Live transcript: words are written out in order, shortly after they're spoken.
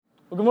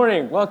Well, good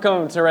morning.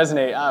 Welcome to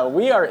Resonate.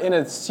 We are in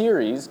a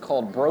series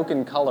called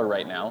Broken Color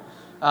right now,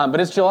 but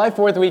it's July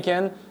 4th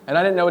weekend, and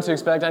I didn't know what to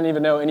expect. I didn't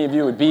even know any of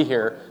you would be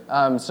here,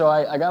 so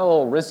I got a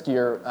little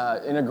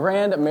riskier. In a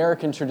grand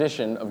American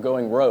tradition of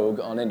going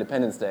rogue on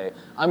Independence Day,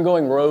 I'm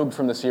going rogue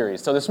from the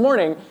series. So this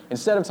morning,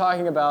 instead of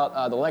talking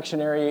about the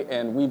lectionary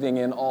and weaving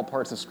in all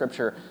parts of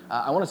Scripture,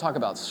 I want to talk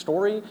about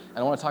story, and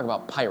I want to talk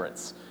about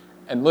pirates.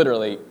 And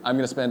literally, I'm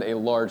going to spend a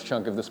large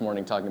chunk of this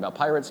morning talking about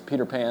pirates,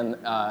 Peter Pan,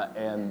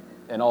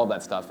 and all of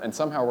that stuff. And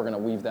somehow we're going to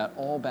weave that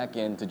all back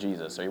into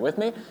Jesus. Are you with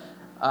me? It's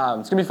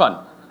going to be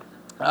fun.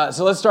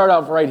 So let's start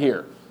off right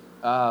here.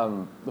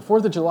 The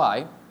 4th of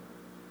July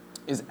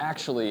is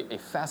actually a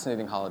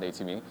fascinating holiday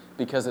to me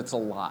because it's a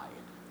lie.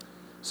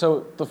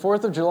 So the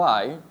 4th of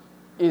July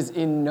is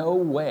in no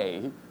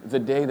way the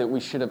day that we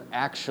should have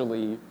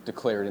actually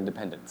declared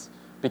independence,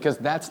 because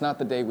that's not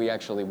the day we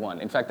actually won.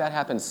 In fact, that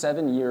happened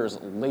 7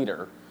 years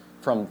later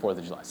from 4th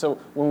of July. So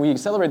when we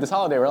celebrate this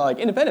holiday, we're like,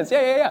 independence,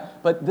 yeah.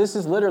 But this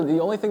is literally, the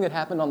only thing that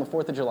happened on the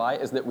 4th of July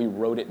is that we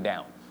wrote it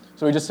down.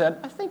 So we just said,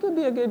 I think it would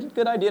be a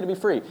good idea to be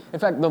free. In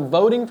fact, the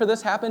voting for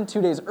this happened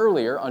 2 days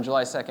earlier. On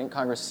July 2nd,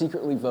 Congress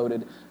secretly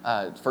voted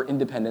for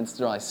independence.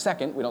 July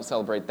 2nd, we don't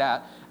celebrate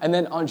that. And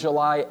then on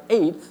July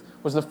 8th,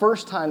 was the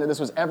first time that this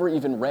was ever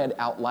even read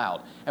out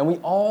loud. And we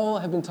all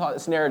have been taught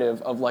this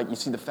narrative of, like, you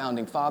see the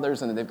founding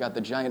fathers, and then they've got the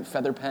giant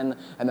feather pen,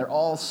 and they're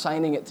all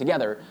signing it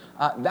together.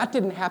 That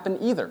didn't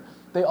happen either.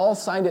 They all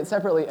signed it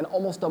separately, and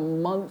almost a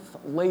month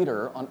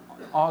later, on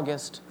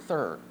August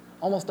 3rd,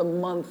 almost a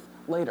month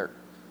later.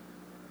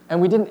 And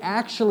we didn't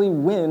actually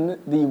win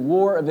the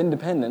War of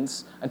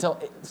Independence until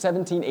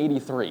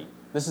 1783.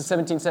 This is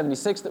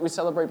 1776 that we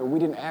celebrate, but we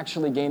didn't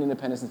actually gain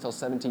independence until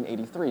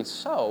 1783.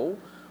 So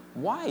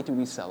why do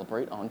we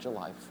celebrate on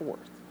July 4th?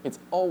 It's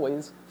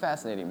always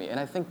fascinating me. And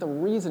I think the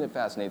reason it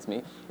fascinates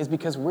me is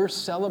because we're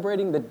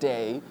celebrating the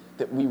day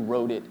that we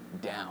wrote it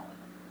down.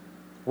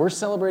 We're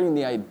celebrating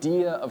the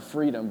idea of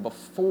freedom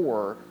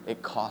before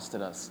it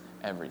costed us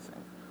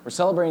everything. We're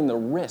celebrating the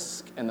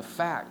risk and the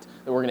fact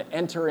that we're going to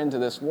enter into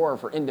this war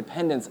for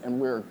independence, and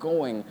we're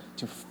going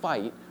to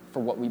fight for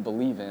what we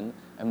believe in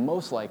and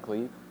most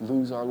likely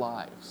lose our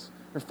lives.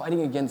 We're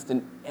fighting against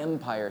an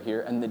empire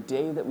here, and the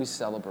day that we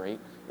celebrate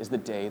is the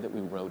day that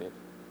we wrote it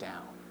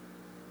down.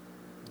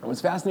 And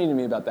what's fascinating to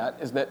me about that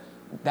is that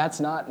that's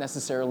not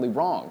necessarily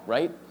wrong,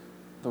 right?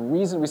 The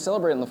reason we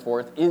celebrate on the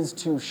 4th is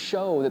to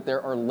show that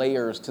there are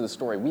layers to the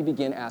story. We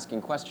begin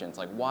asking questions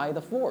like, why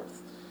the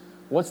 4th?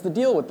 What's the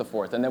deal with the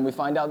 4th? And then we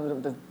find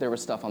out that there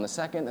was stuff on the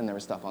 2nd and there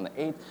was stuff on the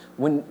 8th.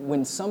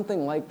 When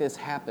something like this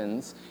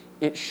happens,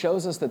 it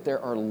shows us that there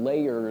are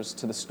layers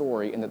to the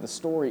story and that the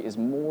story is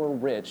more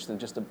rich than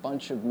just a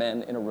bunch of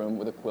men in a room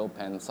with a quill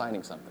pen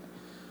signing something.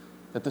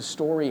 That the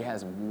story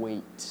has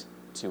weight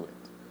to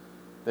it,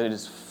 that it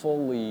is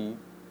fully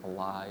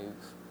alive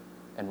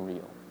and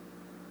real.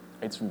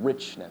 It's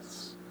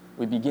richness.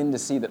 We begin to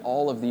see that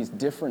all of these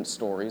different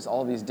stories,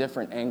 all of these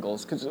different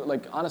angles, because,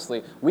 like,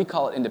 honestly, we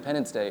call it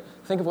Independence Day.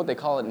 Think of what they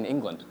call it in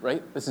England,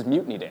 right? This is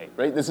Mutiny Day,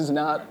 right? This is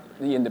not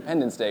the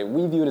Independence Day.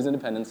 We view it as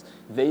independence.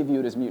 They view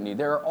it as mutiny.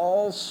 There are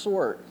all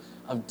sorts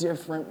of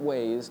different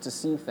ways to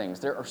see things.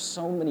 There are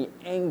so many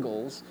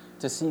angles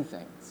to see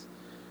things.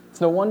 It's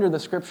no wonder the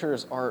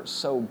Scriptures are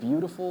so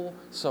beautiful,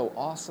 so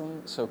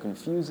awesome, so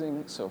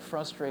confusing, so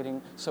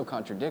frustrating, so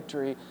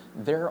contradictory.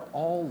 They're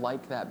all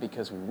like that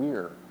because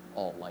we're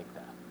all like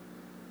that,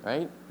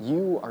 right?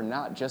 You are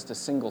not just a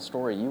single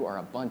story. You are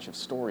a bunch of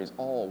stories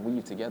all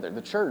weaved together.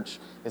 The church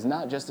is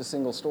not just a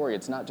single story.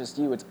 It's not just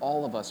you. It's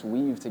all of us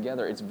weaved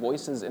together. It's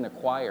voices in a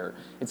choir.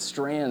 It's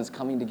strands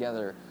coming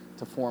together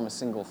to form a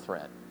single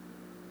thread.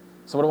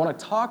 So what I want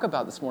to talk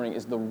about this morning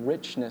is the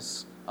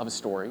richness of a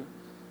story,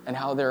 and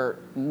how there are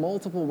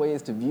multiple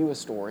ways to view a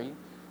story,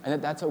 and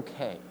that that's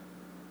okay.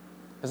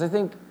 Because I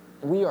think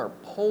we are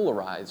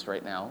polarized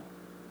right now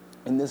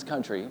in this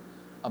country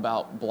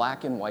about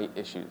black and white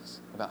issues,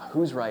 about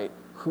who's right,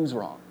 who's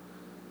wrong.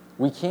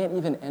 We can't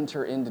even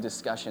enter into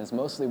discussions.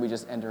 Mostly we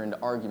just enter into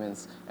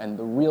arguments, and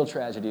the real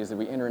tragedy is that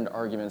we enter into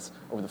arguments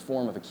over the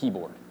form of a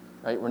keyboard,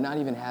 right? We're not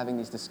even having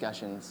these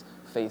discussions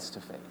face to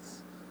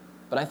face.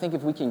 But I think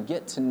if we can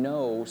get to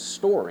know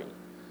story,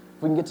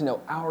 if we can get to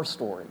know our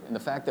story and the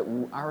fact that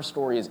our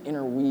story is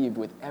interweaved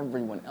with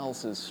everyone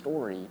else's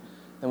story,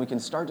 then we can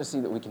start to see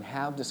that we can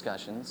have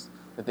discussions,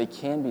 that they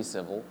can be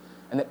civil,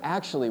 and that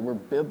actually we're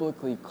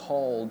biblically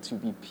called to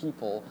be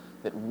people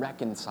that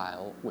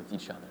reconcile with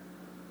each other.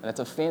 And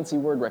that's a fancy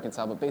word,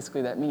 reconcile, but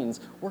basically that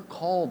means we're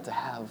called to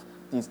have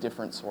these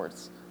different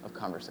sorts of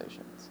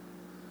conversations.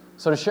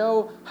 So to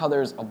show how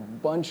there's a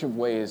bunch of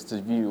ways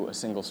to view a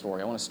single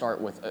story, I want to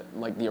start with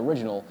like the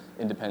original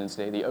Independence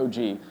Day, the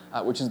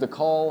OG, which is the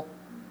call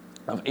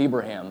of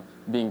Abraham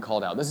being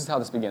called out. This is how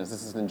this begins.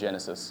 This is in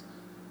Genesis.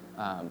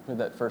 Put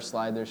that first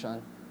slide there,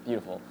 Sean.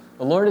 Beautiful.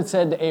 The Lord had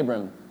said to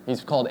Abram, he's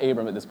called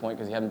Abram at this point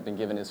because he hadn't been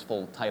given his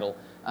full title,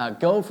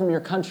 go from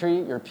your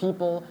country, your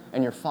people,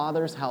 and your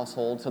father's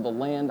household to the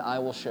land I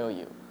will show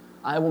you.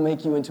 I will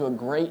make you into a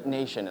great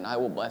nation, and I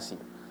will bless you.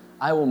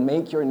 I will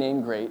make your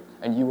name great,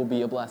 and you will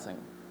be a blessing.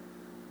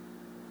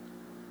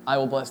 I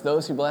will bless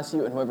those who bless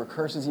you, and whoever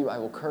curses you, I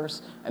will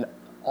curse, and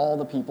all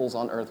the peoples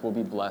on earth will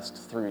be blessed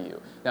through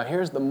you. Now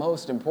here's the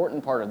most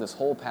important part of this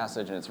whole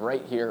passage, and it's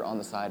right here on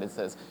the side. It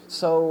says,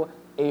 so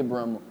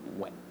Abram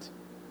went,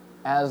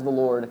 as the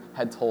Lord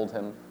had told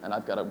him. And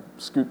I've got to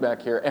scoot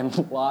back here,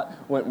 and Lot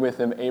went with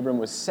him. Abram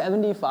was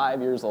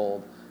 75 years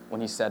old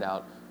when he set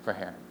out for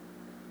Haran.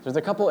 There's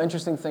a couple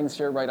interesting things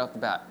here right off the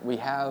bat. We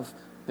have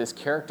this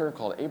character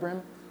called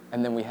Abram,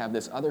 and then we have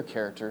this other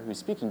character who's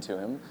speaking to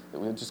him that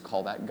we'll just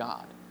call that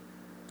God.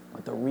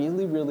 But the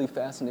really, really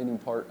fascinating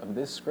part of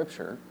this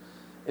scripture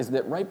is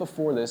that right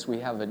before this, we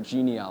have a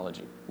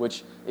genealogy,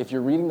 which if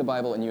you're reading the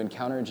Bible and you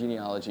encounter a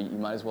genealogy, you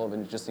might as well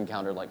have just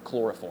encountered like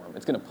chloroform.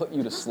 It's going to put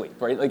you to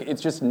sleep, right? Like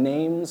it's just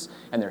names,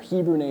 and they're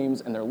Hebrew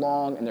names, and they're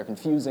long, and they're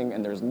confusing,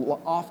 and there's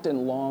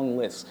often long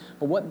lists.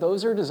 But what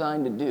those are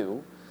designed to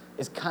do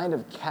is kind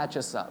of catch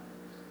us up,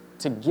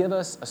 to give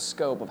us a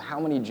scope of how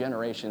many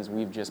generations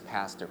we've just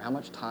passed through, how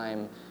much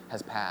time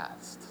has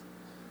passed.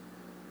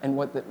 And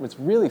what's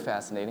really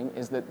fascinating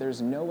is that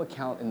there's no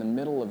account in the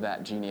middle of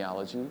that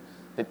genealogy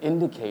that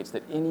indicates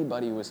that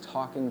anybody was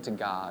talking to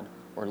God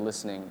or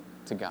listening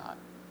to God.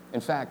 In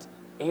fact,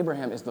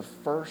 Abraham is the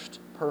first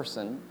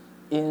person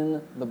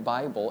in the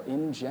Bible,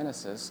 in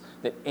Genesis,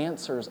 that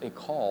answers a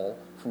call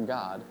from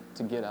God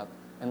to get up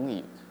and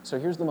leave. So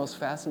here's the most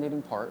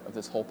fascinating part of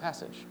this whole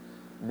passage.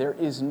 There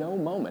is no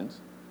moment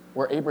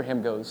where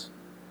Abraham goes,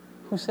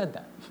 who said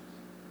that?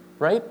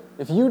 Right?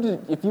 If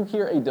you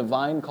hear a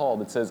divine call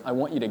that says, I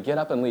want you to get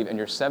up and leave, and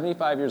you're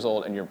 75 years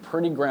old and you're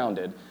pretty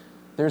grounded,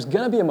 there's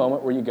going to be a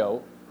moment where you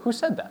go, who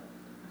said that?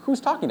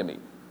 Who's talking to me?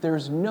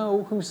 There's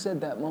no who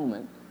said that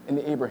moment in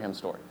the Abraham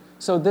story.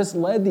 So this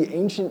led the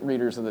ancient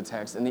readers of the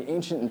text and the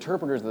ancient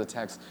interpreters of the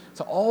text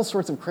to all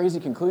sorts of crazy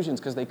conclusions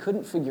because they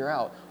couldn't figure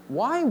out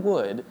why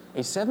would a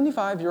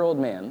 75-year-old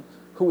man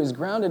who is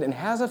grounded and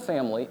has a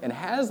family and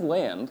has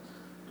land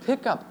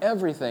pick up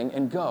everything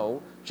and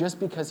go just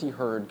because he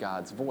heard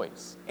God's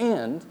voice?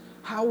 And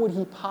how would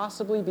he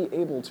possibly be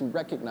able to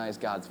recognize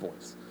God's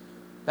voice?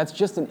 That's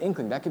just an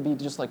inkling. That could be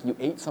just like you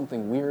ate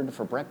something weird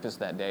for breakfast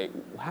that day.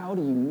 How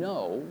do you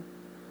know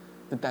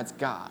that that's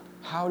God?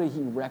 How did he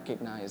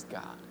recognize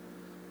God?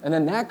 And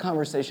then that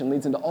conversation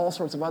leads into all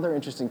sorts of other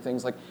interesting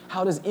things, like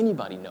how does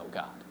anybody know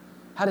God?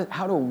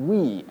 How do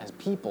we as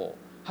people,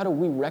 how do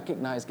we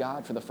recognize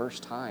God for the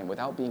first time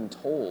without being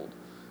told,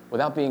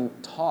 without being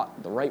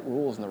taught the right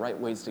rules and the right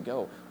ways to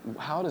go?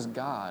 How does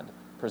God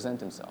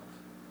present himself?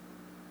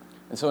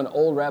 And so an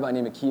old rabbi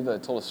named Akiva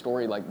told a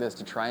story like this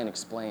to try and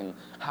explain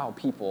how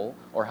people,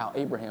 or how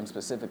Abraham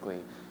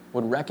specifically,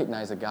 would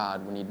recognize a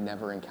God when he'd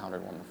never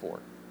encountered one before.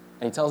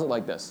 And he tells it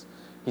like this.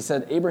 He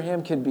said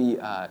Abraham could be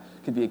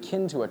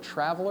akin to a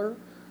traveler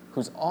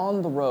who's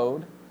on the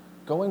road,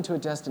 going to a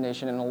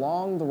destination, and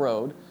along the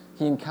road,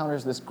 he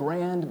encounters this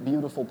grand,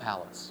 beautiful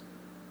palace.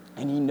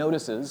 And he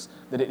notices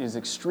that it is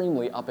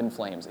extremely up in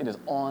flames. It is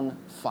on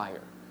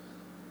fire.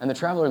 And the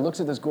traveler looks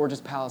at this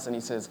gorgeous palace and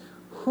he says,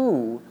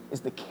 who is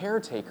the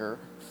caretaker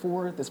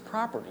for this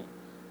property?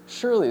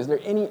 Surely, is there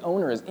any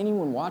owner? Is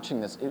anyone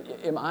watching this?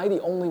 Am I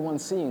the only one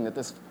seeing that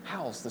this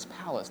house, this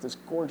palace, this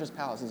gorgeous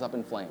palace is up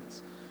in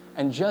flames?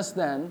 And just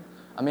then,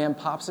 a man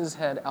pops his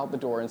head out the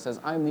door and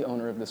says, I'm the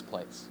owner of this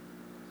place.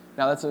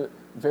 Now, that's a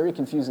very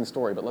confusing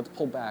story, but let's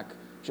pull back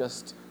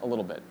just a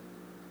little bit.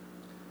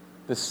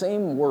 The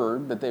same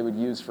word that they would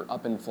use for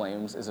up in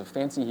flames is a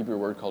fancy Hebrew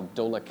word called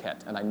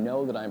dolaket. And I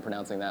know that I'm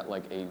pronouncing that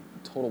like a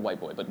total white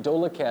boy, but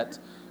dolaket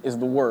is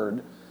the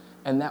word.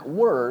 And that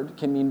word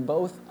can mean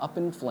both up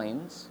in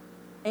flames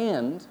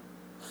and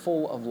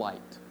full of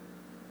light.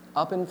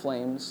 Up in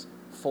flames,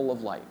 full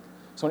of light.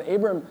 So when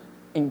Abram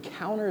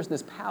encounters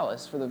this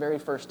palace for the very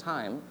first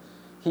time,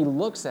 he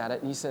looks at it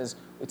and he says,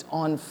 it's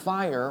on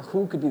fire.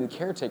 Who could be the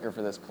caretaker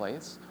for this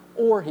place?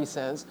 Or he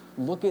says,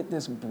 look at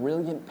this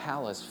brilliant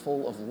palace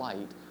full of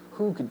light.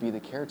 Who could be the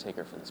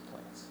caretaker for this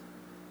place?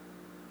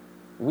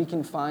 We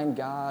can find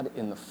God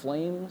in the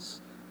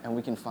flames, and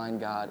we can find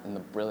God in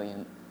the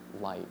brilliant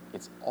light.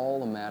 It's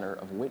all a matter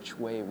of which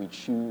way we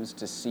choose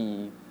to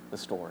see the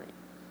story.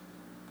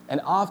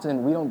 And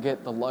often we don't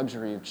get the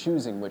luxury of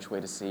choosing which way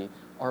to see.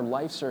 Our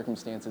life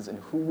circumstances and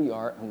who we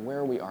are and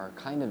where we are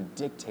kind of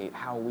dictate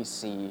how we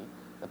see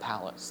the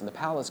palace. And the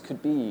palace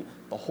could be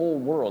the whole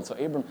world. So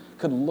Abram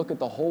could look at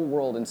the whole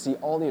world and see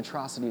all the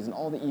atrocities and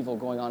all the evil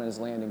going on in his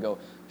land and go,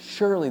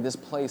 surely this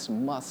place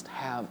must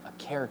have a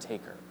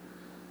caretaker.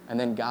 And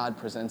then God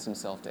presents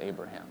himself to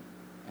Abraham.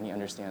 And he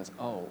understands,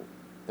 oh,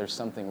 there's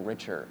something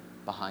richer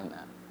behind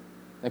that.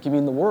 That could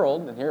mean the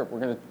world, and here we're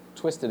going to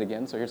twist it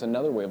again, so here's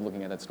another way of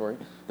looking at that story.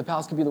 The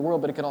palace could be the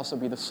world, but it could also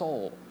be the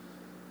soul.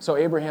 So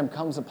Abraham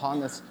comes upon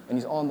this, and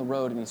he's on the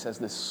road, and he says,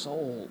 this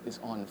soul is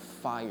on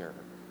fire.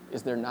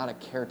 Is there not a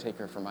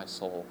caretaker for my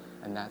soul?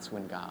 And that's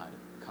when God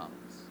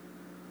comes.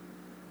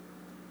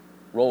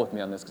 Roll with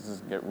me on this, because this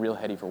is going to get real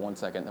heady for 1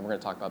 second, then we're going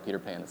to talk about Peter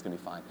Pan. It's going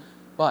to be fine.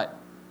 But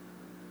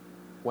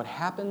what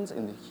happens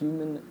in the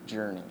human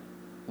journey,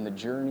 in the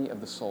journey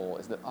of the soul,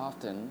 is that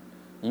often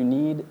you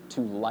need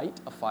to light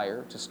a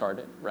fire to start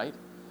it, right?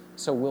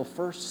 So we'll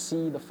first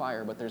see the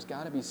fire, but there's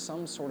got to be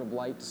some sort of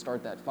light to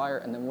start that fire.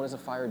 And then what does a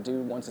fire do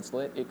once it's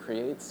lit? It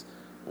creates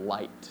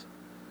light.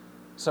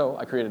 So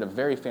I created a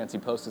very fancy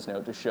Post-it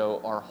note to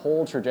show our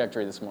whole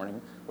trajectory this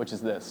morning, which is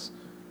this.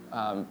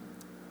 And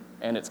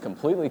it's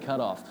completely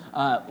cut off.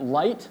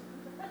 Light,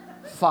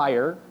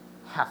 fire,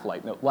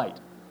 half-light. No,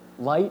 light.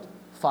 Light,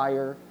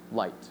 fire,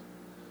 light.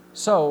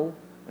 So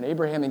when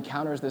Abraham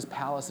encounters this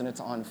palace and it's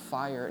on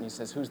fire, and he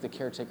says, who's the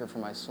caretaker for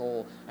my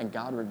soul? And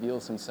God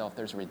reveals himself.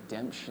 There's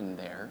redemption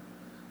there.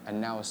 And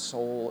now a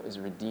soul is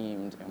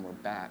redeemed, and we're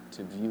back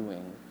to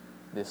viewing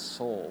this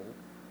soul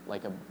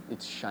like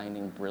it's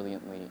shining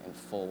brilliantly and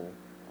full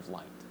of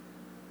light.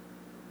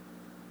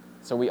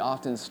 So we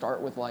often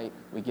start with light,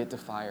 we get to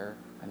fire,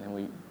 and then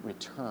we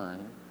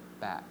return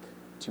back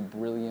to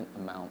brilliant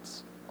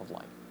amounts of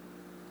light.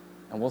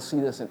 And we'll see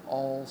this in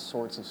all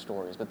sorts of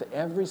stories. But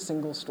every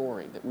single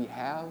story that we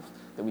have,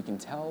 that we can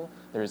tell,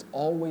 there is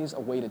always a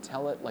way to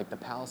tell it like the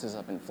palace is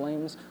up in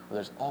flames, or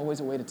there's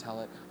always a way to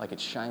tell it like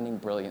it's shining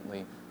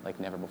brilliantly like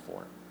never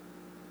before.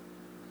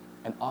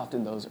 And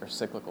often those are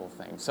cyclical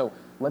things. So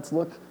let's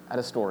look at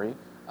a story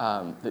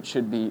that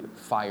should be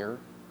fire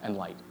and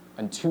light,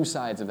 and two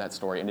sides of that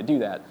story. And to do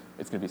that,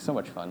 it's going to be so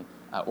much fun.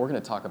 We're going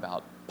to talk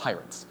about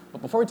pirates.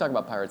 But before we talk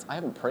about pirates, I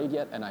haven't prayed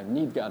yet, and I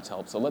need God's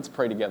help. So let's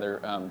pray together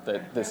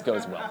that this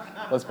goes well.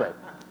 Let's pray.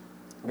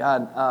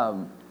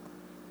 God,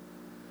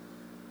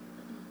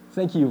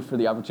 thank you for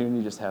the opportunity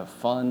to just have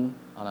fun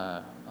on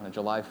a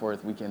July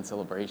 4th weekend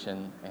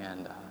celebration,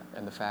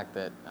 and the fact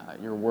that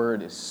your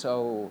word is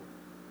so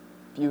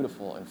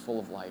beautiful and full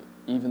of light,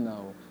 even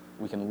though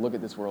we can look at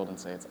this world and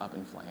say it's up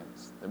in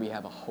flames, that we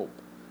have a hope,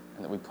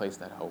 and that we place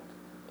that hope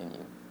in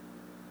you.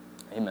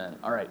 Amen.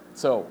 All right,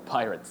 so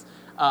pirates.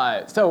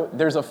 So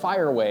there's a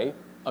fire way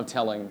of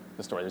telling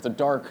the story. There's a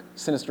dark,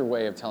 sinister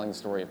way of telling the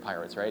story of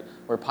pirates, right?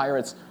 Where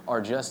pirates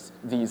are just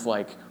these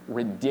like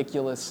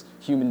ridiculous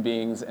human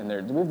beings, and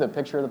we have the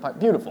picture of the pirate.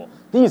 Beautiful.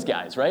 These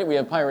guys, right? We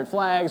have pirate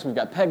flags, we've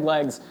got peg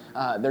legs,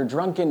 they're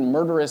drunken,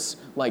 murderous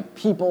like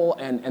people,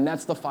 and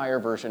that's the fire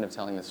version of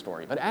telling the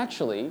story. But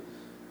actually,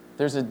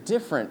 there's a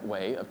different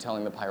way of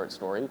telling the pirate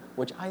story,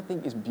 which I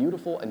think is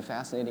beautiful and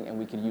fascinating, and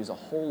we could use a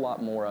whole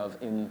lot more of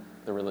in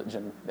the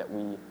religion that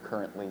we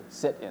currently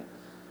sit in.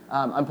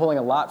 I'm pulling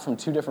a lot from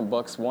two different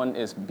books. One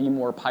is Be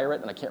More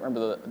Pirate, and I can't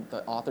remember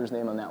the author's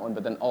name on that one,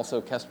 but then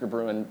also Kester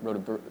Bruin wrote a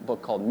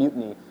book called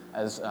Mutiny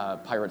as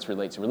pirates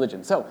relate to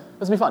religion. So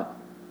this will be fun.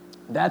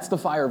 That's the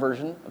fire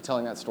version of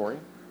telling that story,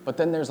 but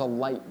then there's a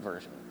light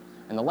version.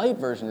 And the light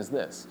version is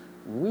this.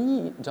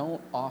 We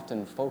don't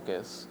often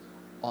focus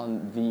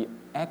on the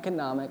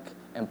economic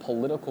and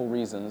political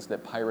reasons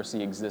that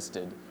piracy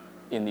existed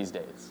in these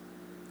days.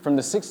 From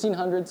the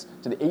 1600s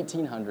to the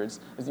 1800s,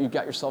 you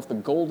got yourself the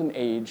golden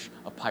age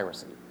of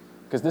piracy.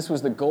 Because this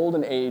was the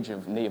golden age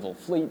of naval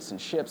fleets and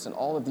ships, and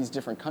all of these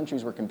different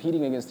countries were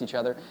competing against each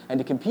other. And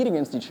to compete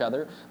against each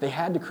other, they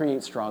had to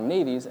create strong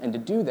navies, and to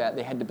do that,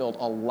 they had to build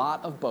a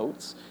lot of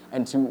boats.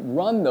 And to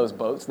run those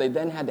boats, they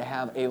then had to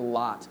have a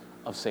lot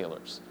of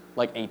sailors,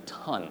 like a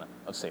ton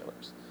of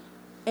sailors.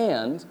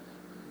 And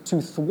to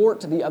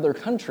thwart the other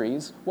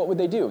countries, what would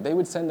they do? They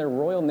would send their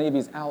royal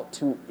navies out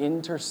to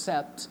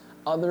intercept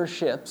other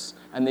ships,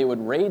 and they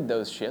would raid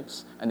those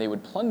ships, and they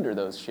would plunder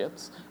those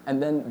ships,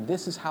 and then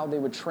this is how they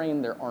would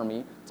train their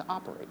army to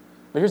operate.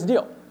 But here's the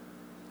deal.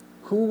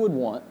 Who would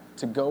want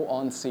to go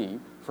on sea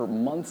for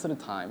months at a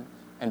time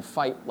and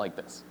fight like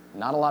this?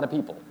 Not a lot of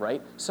people,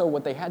 right? So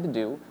what they had to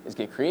do is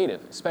get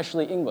creative,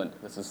 especially England.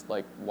 This is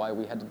like why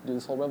we had to do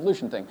this whole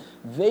revolution thing.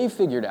 They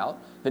figured out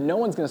that no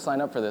one's going to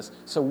sign up for this,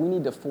 so we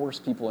need to force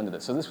people into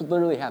this. So this would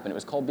literally happen. It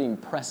was called being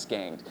press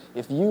ganged.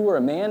 If you were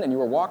a man and you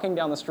were walking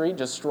down the street,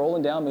 just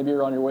strolling down, maybe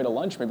you're on your way to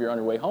lunch, maybe you're on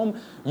your way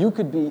home, you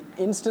could be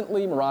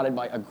instantly marauded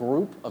by a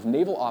group of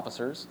naval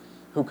officers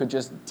who could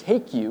just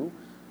take you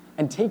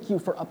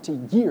for up to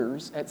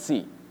years at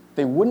sea.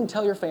 They wouldn't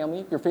tell your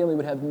family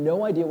would have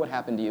no idea what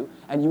happened to you,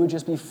 and you would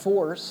just be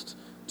forced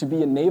to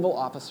be a naval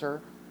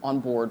officer on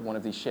board one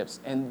of these ships.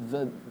 And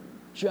the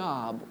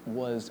job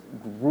was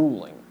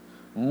grueling.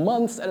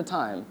 Months at a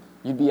time,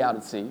 you'd be out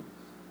at sea.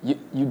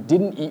 You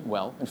didn't eat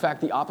well. In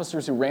fact, the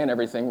officers who ran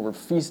everything were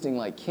feasting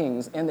like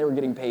kings, and they were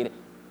getting paid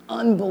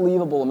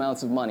unbelievable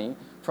amounts of money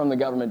from the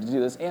government to do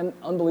this, and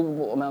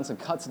unbelievable amounts of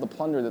cuts of the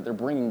plunder that they're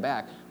bringing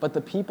back. But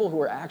the people who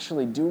were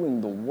actually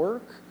doing the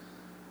work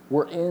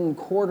were in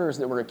quarters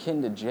that were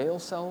akin to jail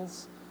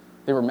cells.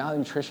 They were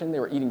malnutrition. They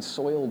were eating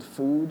soiled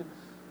food.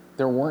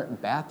 There weren't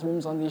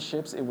bathrooms on these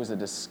ships. It was a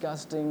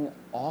disgusting,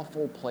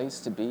 awful place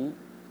to be.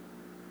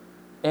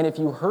 And if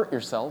you hurt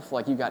yourself,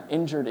 like you got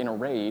injured in a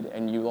raid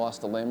and you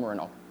lost a limb or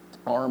an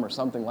arm or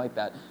something like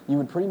that, you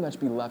would pretty much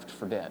be left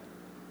for dead,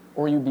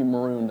 or you'd be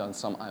marooned on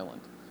some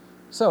island.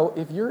 So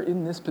if you're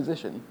in this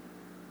position,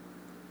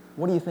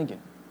 what are you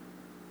thinking?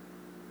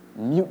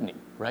 Mutiny,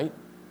 right?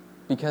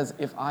 Because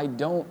if I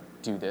don't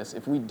do this,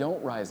 if we don't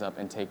rise up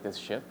and take this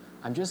ship,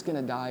 I'm just going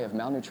to die of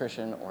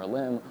malnutrition or a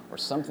limb or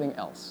something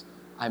else.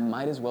 I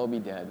might as well be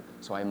dead,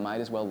 so I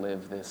might as well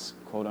live this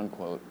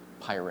quote-unquote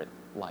pirate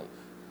life.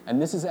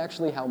 And this is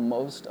actually how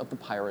most of the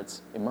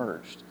pirates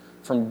emerged,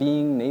 from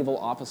being naval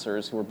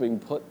officers who were being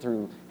put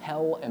through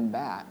hell and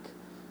back.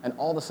 And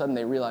all of a sudden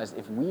they realized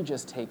if we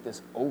just take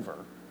this over,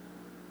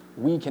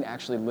 we can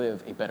actually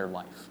live a better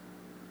life.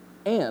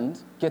 And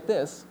get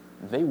this,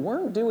 they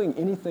weren't doing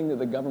anything that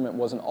the government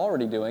wasn't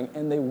already doing,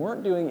 and they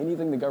weren't doing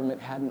anything the government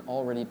hadn't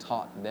already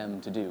taught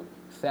them to do.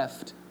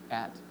 Theft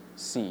at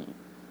sea.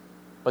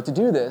 But to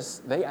do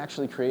this, they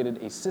actually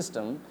created a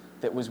system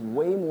that was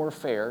way more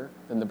fair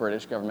than the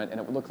British government, and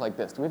it would look like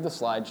this. Do we have the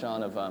slide,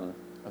 Sean, of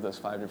those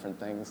 5 different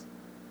things?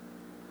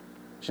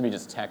 Should be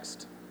just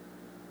text.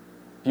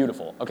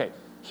 Beautiful. Okay,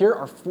 here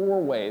are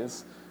 4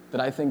 ways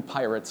that I think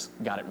pirates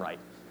got it right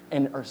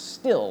and are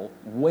still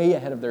way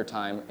ahead of their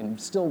time and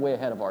still way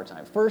ahead of our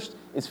time. First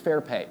is fair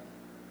pay.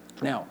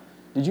 Now,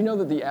 did you know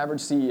that the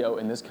average CEO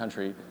in this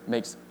country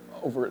makes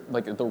over,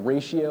 like, the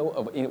ratio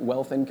of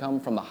wealth income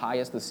from the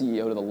highest, the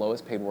CEO, to the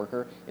lowest paid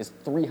worker is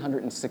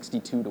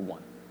 362 to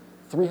 1.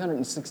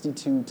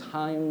 362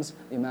 times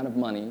the amount of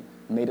money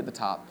made at the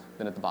top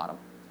than at the bottom,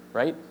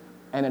 right?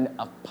 And in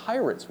a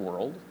pirate's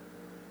world,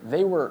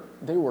 they were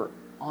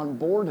on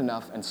board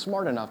enough and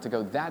smart enough to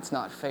go, that's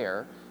not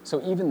fair.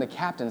 So even the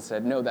captain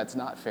said, no, that's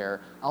not fair.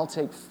 I'll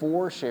take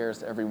 4 shares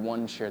to every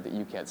 1 share that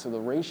you get. So the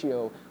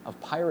ratio of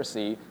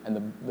piracy and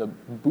the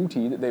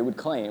booty that they would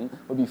claim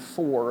would be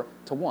 4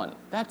 to 1.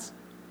 That's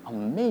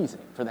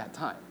amazing for that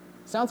time.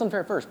 Sounds unfair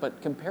at first,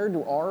 but compared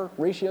to our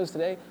ratios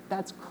today,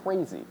 that's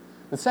crazy.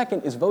 The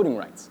second is voting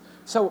rights.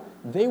 So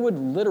they would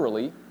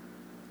literally,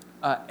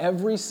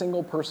 every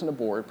single person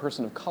aboard,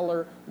 person of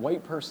color,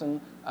 white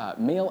person,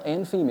 male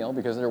and female,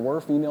 because there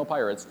were female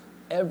pirates,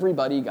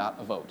 everybody got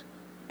a vote.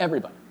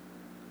 Everybody.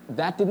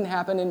 That didn't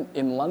happen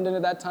in London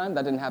at that time.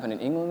 That didn't happen in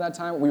England at that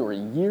time. We were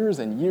years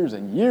and years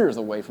and years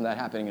away from that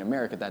happening in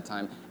America at that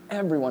time.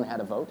 Everyone had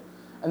a vote.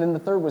 And then the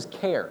third was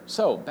care.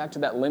 So back to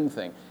that limb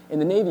thing. In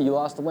the Navy, you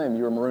lost a limb.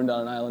 You were marooned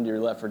on an island, you were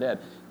left for dead.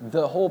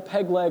 The whole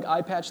peg leg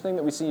eye patch thing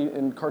that we see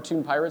in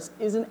cartoon pirates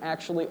isn't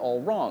actually all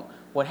wrong.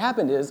 What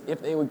happened is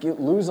if they would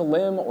lose a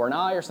limb or an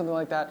eye or something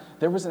like that,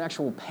 there was an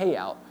actual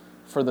payout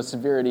for the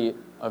severity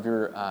of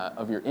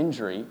your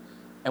injury.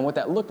 And what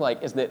that looked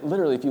like is that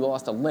literally if you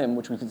lost a limb,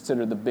 which we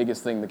consider the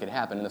biggest thing that could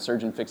happen, and the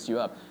surgeon fixed you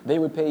up, they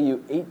would pay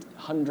you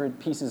 800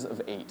 pieces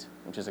of 8,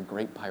 which is a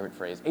great pirate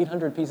phrase.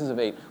 800 pieces of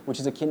 8, which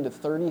is akin to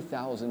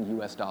 30,000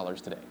 US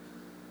dollars today.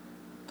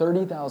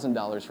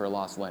 $30,000 for a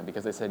lost limb,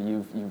 because they said,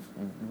 you've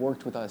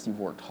worked with us, you've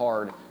worked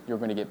hard, you're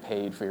going to get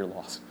paid for your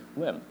lost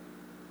limb.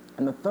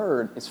 And the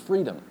third is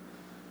freedom.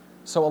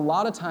 So a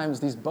lot of times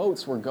these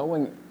boats were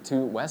going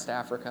to West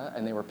Africa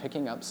and they were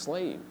picking up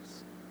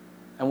slaves.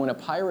 And when a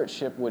pirate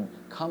ship would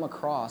come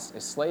across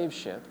a slave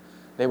ship,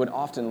 they would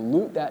often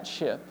loot that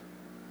ship,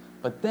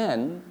 but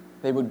then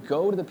they would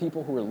go to the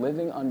people who were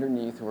living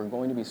underneath, who were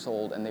going to be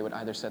sold, and they would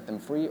either set them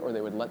free or they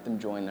would let them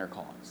join their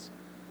cause.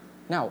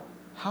 Now,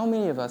 how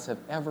many of us have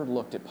ever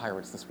looked at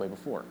pirates this way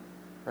before,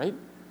 right?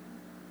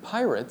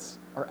 Pirates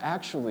are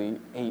actually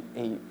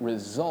a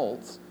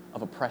result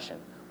of oppression.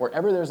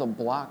 Wherever there's a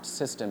blocked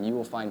system, you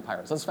will find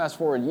pirates. Let's fast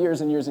forward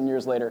years and years and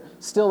years later,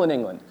 still in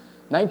England,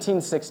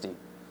 1960.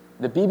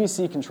 The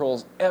BBC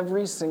controls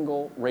every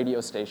single radio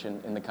station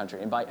in the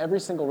country. And by every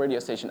single radio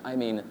station, I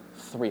mean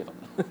 3 of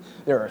them.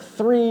 There are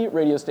 3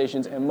 radio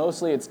stations, and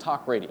mostly it's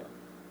talk radio.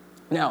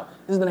 Now,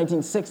 this is the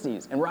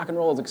 1960s, and rock and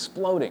roll is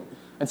exploding.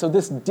 And so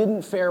this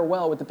didn't fare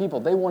well with the people.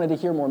 They wanted to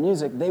hear more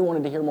music. They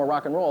wanted to hear more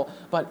rock and roll.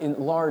 But in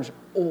large,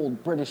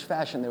 old British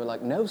fashion, they were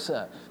like, no,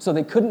 sir. So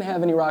they couldn't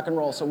have any rock and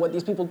roll. So what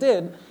these people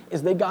did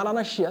is they got on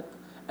a ship,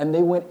 and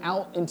they went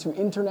out into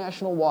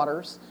international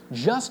waters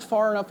just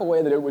far enough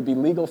away that it would be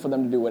legal for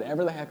them to do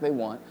whatever the heck they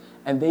want,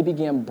 and they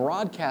began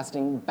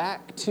broadcasting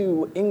back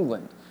to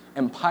England,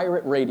 and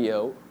pirate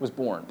radio was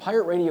born.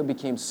 Pirate radio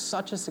became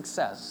such a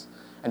success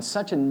and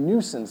such a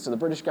nuisance to the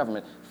British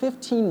government.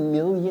 15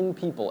 million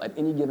people at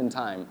any given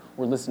time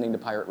were listening to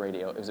pirate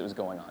radio as it was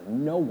going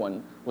on. No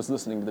one was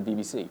listening to the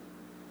BBC.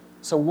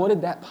 So what did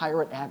that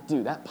Pirate Act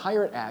do? That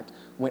Pirate Act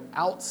went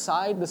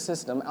outside the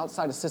system,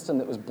 outside a system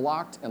that was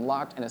blocked and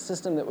locked, and a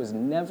system that was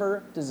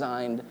never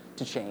designed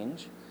to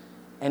change,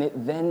 and it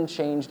then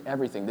changed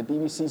everything. The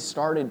BBC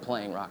started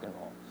playing rock and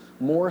roll.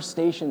 More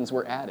stations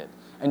were added,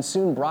 and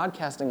soon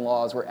broadcasting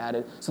laws were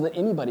added so that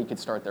anybody could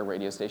start their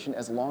radio station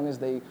as long as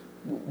they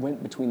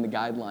went between the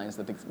guidelines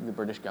that the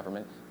British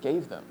government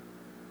gave them.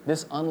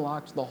 This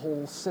unlocked the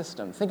whole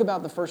system. Think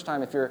about the first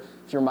time, if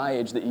you're my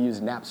age, that you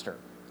used Napster,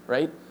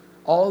 right?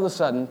 All of a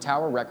sudden,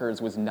 Tower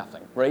Records was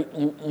nothing, right?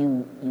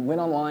 You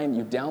went online,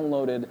 you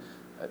downloaded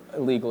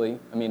illegally,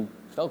 I mean,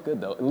 felt good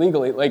though,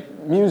 illegally, like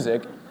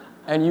music,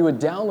 and you would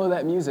download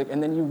that music,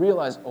 and then you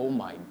realize, oh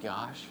my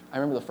gosh, I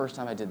remember the first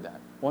time I did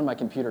that. One, my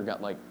computer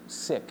got like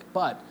sick,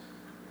 but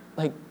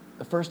like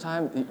the first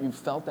time you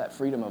felt that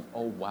freedom of,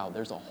 oh wow,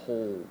 there's a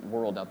whole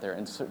world out there,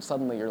 and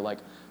suddenly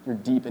you're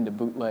deep into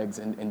bootlegs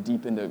and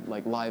deep into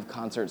like live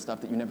concert stuff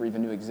that you never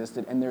even knew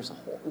existed, and there's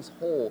this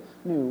whole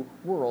new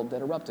world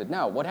that erupted.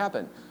 Now, what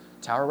happened?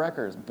 Tower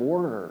Records,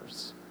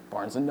 Borders,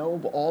 Barnes &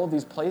 Noble, all of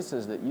these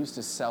places that used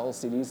to sell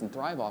CDs and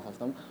thrive off of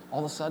them, all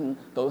of a sudden,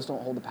 those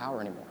don't hold the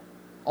power anymore.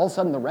 All of a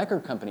sudden, the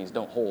record companies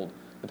don't hold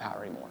the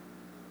power anymore.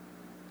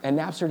 And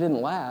Napster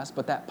didn't last,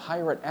 but that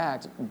pirate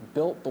act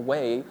built the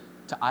way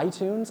to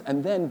iTunes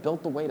and then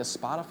built the way to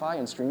Spotify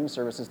and streaming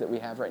services that we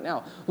have right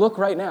now. Look,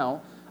 right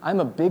now, I'm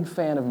a big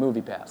fan of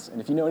MoviePass. And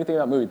if you know anything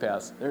about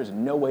MoviePass, there's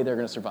no way they're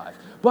going to survive.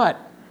 But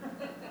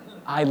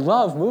I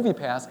love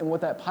MoviePass, and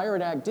what that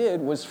pirate act did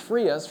was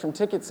free us from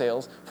ticket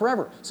sales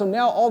forever. So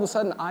now, all of a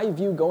sudden, I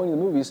view going to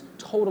the movies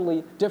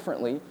totally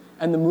differently,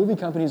 and the movie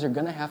companies are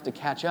going to have to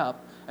catch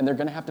up, and they're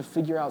going to have to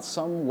figure out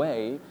some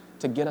way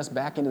to get us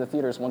back into the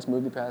theaters once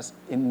MoviePass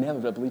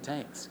inevitably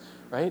tanks,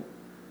 right?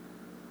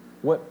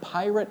 What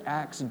pirate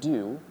acts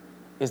do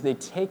is they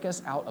take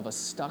us out of a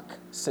stuck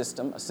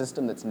system, a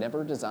system that's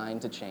never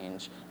designed to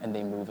change, and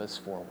they move us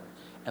forward.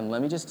 And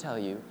let me just tell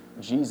you,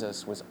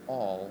 Jesus was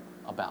all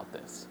about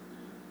this.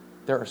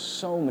 There are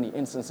so many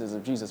instances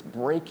of Jesus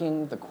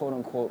breaking the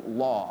quote-unquote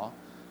law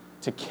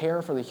to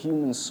care for the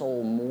human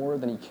soul more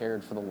than he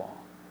cared for the law,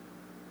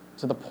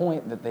 to the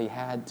point that they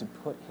had to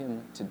put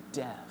him to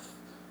death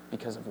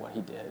because of what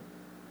he did.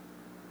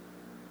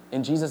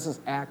 In Jesus'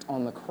 act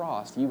on the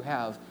cross, you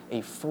have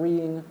a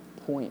freeing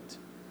point.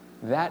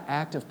 That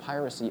act of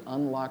piracy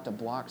unlocked a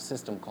blocked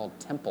system called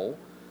temple,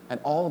 and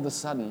all of a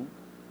sudden,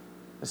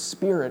 the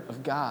Spirit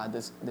of God,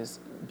 this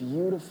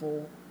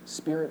beautiful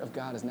Spirit of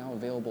God is now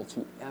available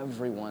to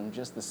everyone,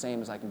 just the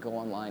same as I can go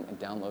online and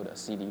download a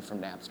CD from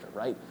Napster,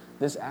 right?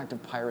 This act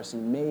of piracy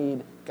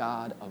made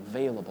God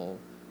available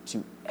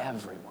to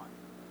everyone.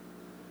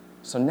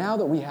 So now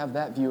that we have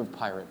that view of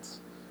pirates,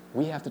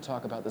 we have to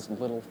talk about this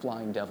little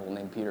flying devil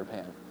named Peter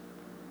Pan.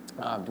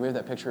 Do we have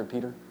that picture of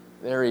Peter?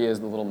 There he is,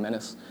 the little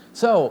menace.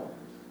 So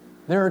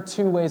there are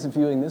two ways of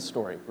viewing this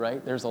story,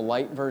 right? There's a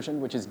light version,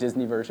 which is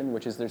Disney version,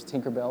 which is there's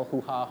Tinkerbell,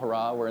 hoo-ha,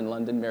 hurrah, we're in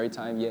London, merry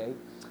time, yay.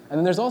 And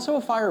then there's also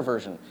a fire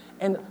version.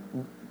 And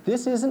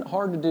this isn't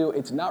hard to do.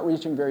 It's not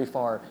reaching very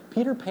far.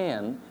 Peter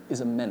Pan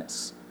is a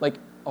menace, like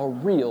a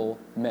real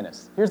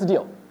menace. Here's the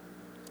deal.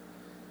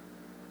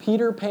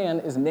 Peter Pan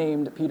is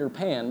named Peter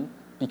Pan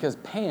because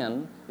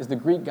Pan is the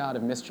Greek god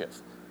of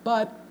mischief.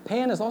 But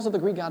Pan is also the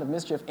Greek god of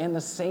mischief and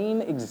the same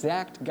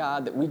exact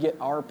god that we get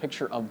our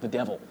picture of the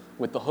devil,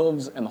 with the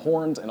hooves and the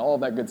horns and all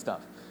of that good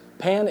stuff.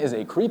 Pan is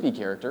a creepy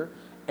character,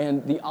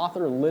 and the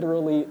author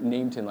literally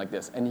named him like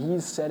this, and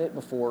he's said it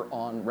before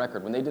on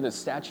record. When they did a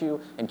statue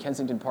in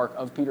Kensington Park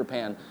of Peter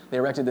Pan, they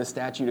erected this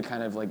statue to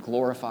kind of like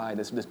glorify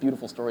this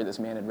beautiful story this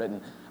man had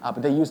written,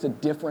 but they used a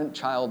different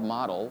child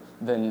model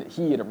than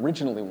he had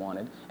originally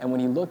wanted, and when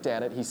he looked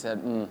at it, he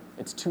said,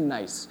 it's too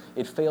nice.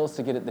 It fails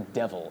to get at the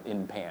devil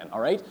in Pan,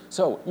 all right?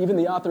 So even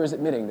the author is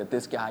admitting that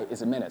this guy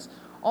is a menace.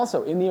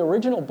 Also, in the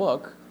original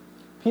book,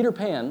 Peter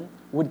Pan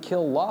would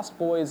kill lost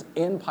boys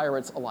and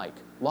pirates alike.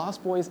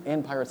 Lost boys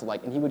and pirates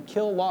alike. And he would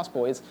kill lost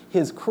boys,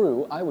 his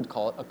crew, I would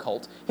call it a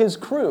cult, his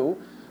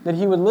crew that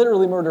he would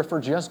literally murder for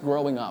just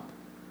growing up,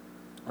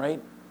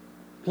 right?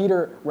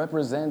 Peter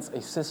represents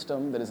a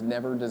system that is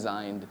never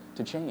designed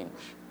to change.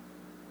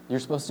 You're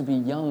supposed to be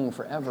young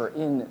forever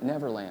in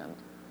Neverland.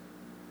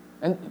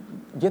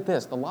 And get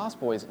this, the Lost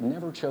Boys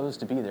never chose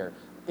to be there.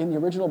 In the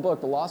original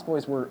book, the Lost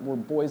Boys were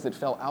boys that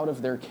fell out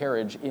of their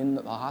carriage in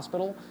the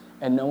hospital,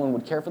 and no one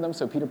would care for them,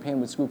 so Peter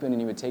Pan would swoop in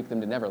and he would take them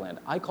to Neverland.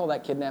 I call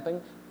that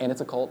kidnapping, and it's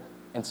a cult,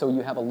 and so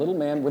you have a little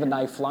man with a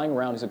knife flying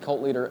around. He's a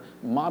cult leader,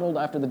 modeled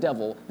after the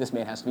devil. This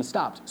man has to be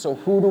stopped. So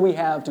who do we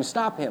have to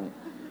stop him?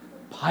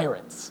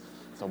 Pirates.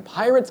 So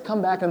pirates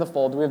come back in the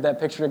fold. Do we have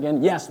that picture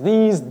again? Yes,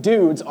 these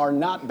dudes are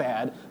not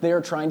bad. They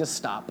are trying to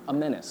stop a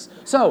menace.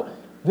 So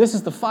this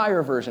is the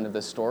fire version of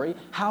this story.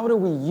 How do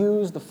we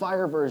use the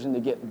fire version to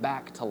get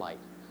back to light?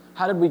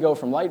 How did we go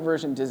from light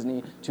version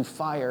Disney to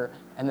fire,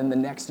 and then the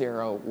next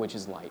arrow, which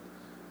is light?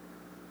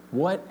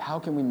 How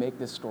can we make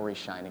this story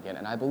shine again?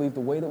 And I believe the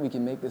way that we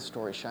can make this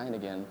story shine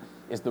again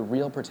is the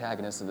real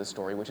protagonist of this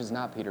story, which is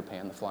not Peter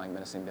Pan, the flying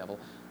menacing devil.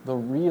 The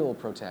real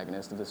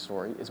protagonist of this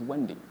story is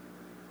Wendy.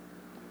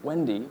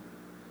 Wendy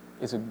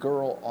is a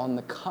girl on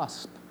the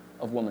cusp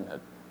of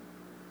womanhood.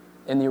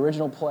 In the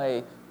original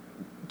play,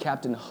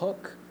 Captain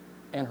Hook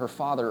and her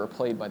father are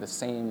played by the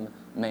same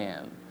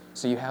man.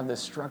 So you have this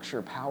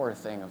structure power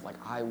thing of like,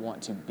 I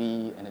want to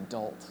be an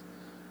adult.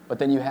 But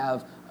then you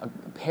have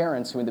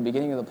parents who in the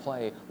beginning of the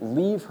play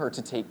leave her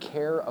to take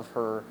care of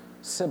her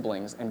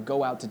siblings and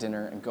go out to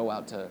dinner and go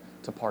out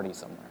to party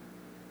somewhere.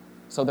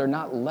 So they're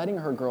not letting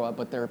her grow up,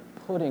 but they're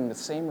putting the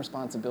same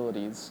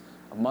responsibilities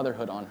of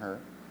motherhood on her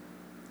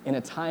in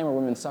a time where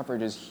women's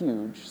suffrage is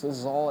huge. So this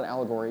is all an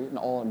allegory, an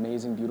all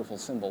amazing, beautiful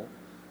symbol.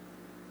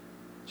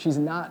 She's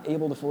not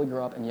able to fully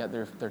grow up, and yet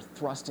they're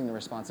thrusting the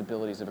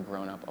responsibilities of a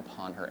grown-up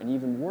upon her. And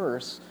even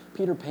worse,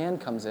 Peter Pan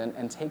comes in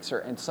and takes her,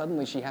 and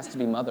suddenly she has to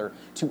be mother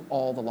to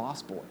all the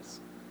Lost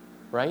Boys,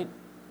 right?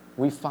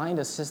 We find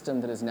a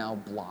system that is now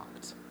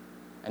blocked.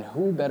 And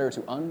who better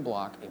to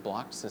unblock a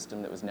blocked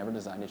system that was never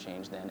designed to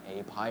change than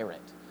a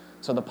pirate?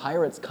 So the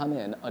pirates come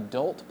in,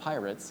 adult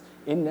pirates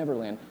in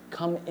Neverland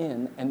come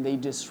in, and they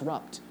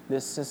disrupt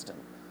this system.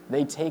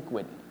 They take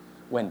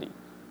Wendy.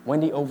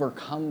 Wendy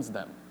overcomes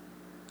them.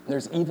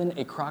 There's even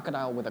a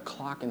crocodile with a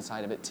clock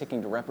inside of it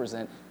ticking to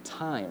represent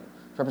time,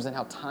 to represent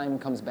how time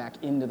comes back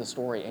into the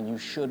story, and you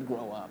should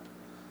grow up,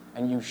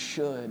 and you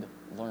should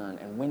learn.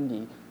 And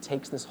Wendy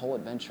takes this whole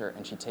adventure,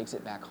 and she takes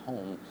it back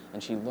home,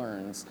 and she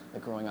learns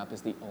that growing up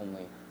is the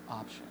only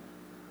option.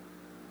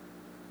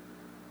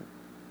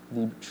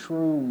 The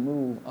true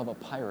move of a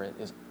pirate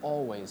is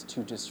always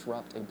to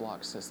disrupt a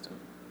block system,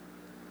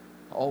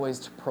 always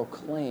to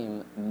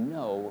proclaim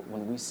no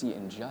when we see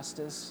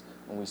injustice,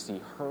 when we see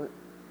hurt.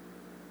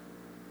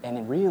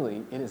 And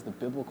really, it is the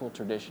biblical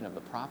tradition of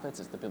the prophets,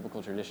 it's the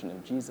biblical tradition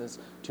of Jesus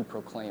to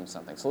proclaim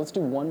something. So let's do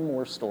one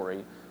more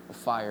story of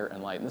fire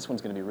and light, and this one's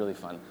going to be really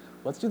fun.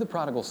 Let's do the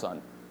prodigal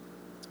son.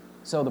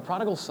 So the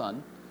prodigal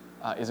son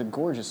is a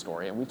gorgeous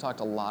story, and we've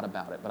talked a lot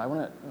about it, but I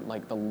want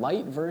to, the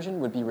light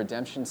version would be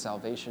Redemption,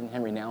 Salvation.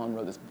 Henry Nouwen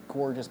wrote this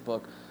gorgeous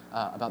book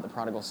about the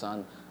prodigal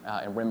son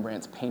and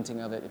Rembrandt's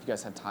painting of it. If you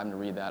guys had time to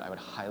read that, I would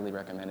highly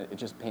recommend it. It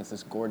just paints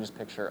this gorgeous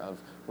picture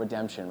of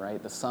redemption,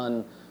 right? The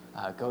son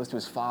goes to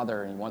his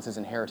father and he wants his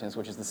inheritance,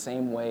 which is the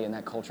same way in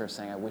that culture of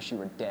saying, I wish you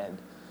were dead.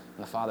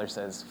 And the father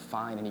says,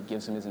 fine, and he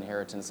gives him his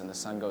inheritance, and the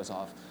son goes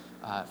off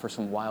for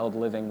some wild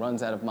living,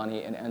 runs out of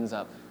money, and ends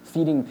up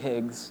feeding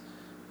pigs,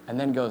 and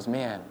then goes,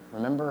 man,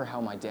 remember how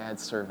my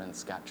dad's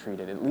servants got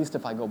treated? At least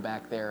if I go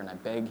back there and I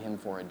beg him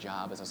for a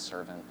job as a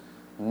servant,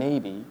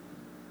 maybe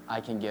I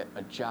can get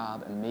a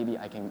job, and maybe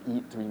I can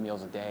eat 3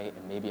 meals a day,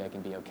 and maybe I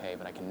can be okay,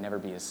 but I can never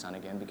be his son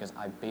again because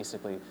I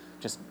basically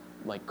just,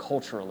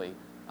 culturally,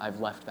 I've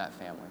left that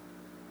family.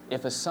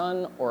 If a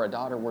son or a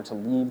daughter were to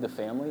leave the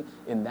family,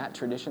 in that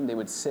tradition, they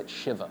would sit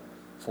Shiva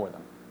for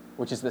them,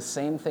 which is the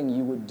same thing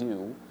you would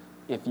do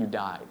if you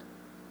died.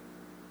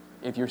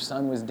 If your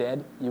son was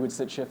dead, you would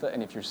sit Shiva,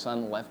 and if your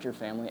son left your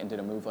family and did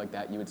a move like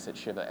that, you would sit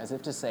Shiva, as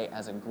if to say,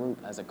 as a group,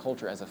 as a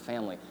culture, as a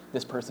family,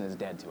 this person is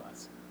dead to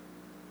us.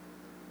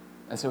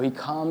 And so he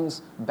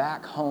comes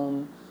back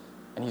home,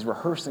 and he's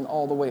rehearsing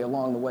all the way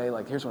along the way,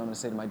 here's what I'm going to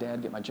say to my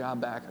dad, get my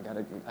job back, I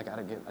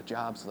gotta get a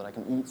job so that I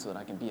can eat, so that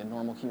I can be a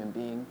normal human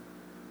being.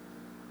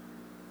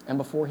 And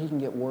before he can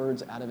get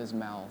words out of his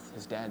mouth,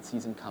 his dad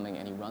sees him coming,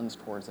 and he runs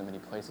towards him, and he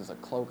places a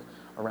cloak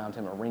around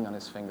him, a ring on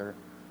his finger,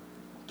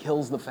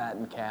 kills the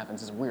fattened calf, and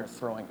says, we're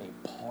throwing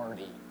a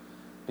party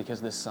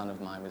because this son of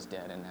mine was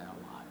dead and now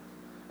alive.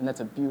 And that's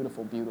a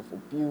beautiful, beautiful,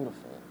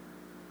 beautiful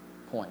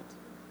point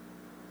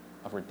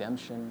of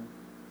redemption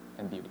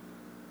and beauty.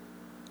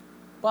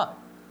 But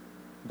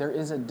there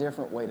is a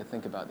different way to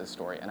think about this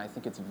story, and I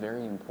think it's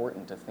very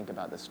important to think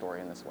about this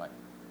story in this way.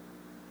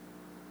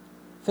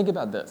 Think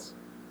about this.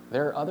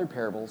 There are other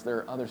parables, there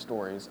are other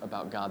stories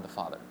about God the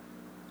Father.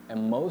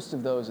 And most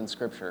of those in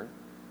Scripture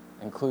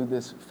include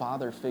this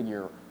father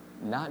figure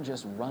not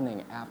just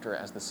running after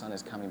as the son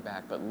is coming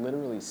back, but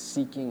literally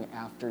seeking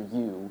after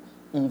you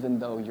even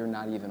though you're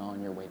not even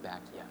on your way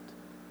back yet.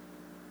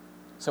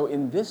 So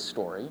in this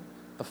story,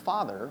 the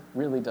father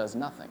really does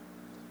nothing.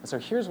 And so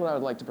here's what I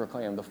would like to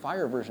proclaim. The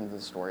fire version of the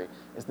story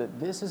is that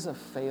this is a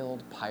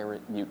failed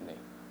pirate mutiny.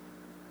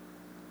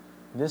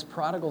 This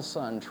prodigal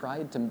son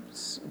tried to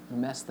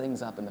mess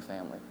things up in the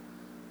family,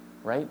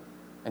 right?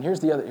 And here's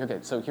the other, okay,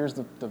 so here's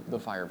the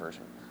fire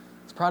version.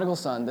 This prodigal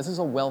son, this is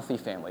a wealthy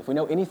family. If we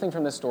know anything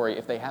from this story,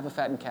 if they have a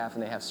fattened calf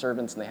and they have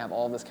servants and they have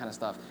all this kind of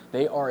stuff,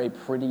 they are a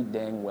pretty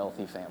dang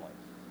wealthy family.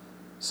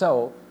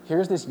 So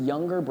here's this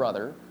younger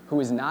brother who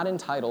is not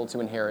entitled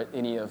to inherit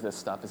any of this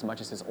stuff as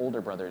much as his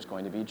older brother is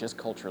going to be, just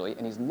culturally,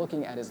 and he's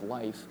looking at his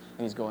life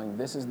and he's going,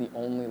 this is the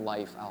only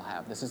life I'll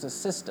have. This is a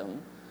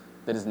system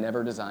that is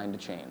never designed to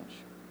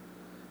change.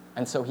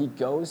 And so he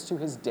goes to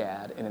his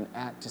dad in an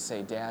act to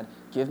say, Dad,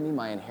 give me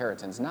my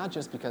inheritance, not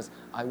just because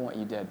I want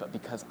you dead, but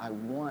because I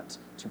want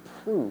to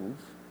prove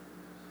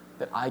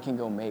that I can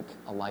go make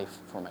a life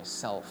for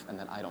myself and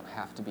that I don't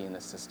have to be in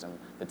the system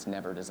that's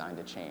never designed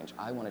to change.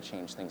 I want to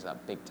change things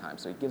up big time.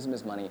 So he gives him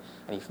his money,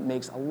 and he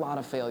makes a lot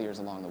of failures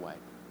along the way.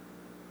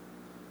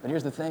 But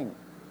here's the thing.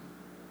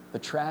 The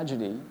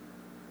tragedy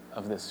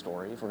of this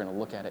story, if we're going to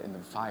look at it in the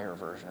fire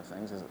version of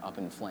things, is up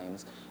in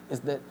flames, is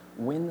that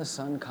when the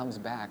son comes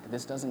back,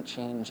 this doesn't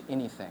change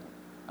anything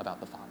about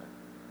the father,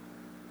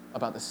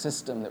 about the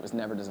system that was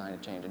never designed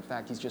to change. In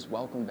fact, he's just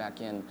welcomed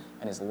back in,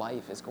 and his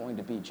life is going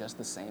to be just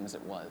the same as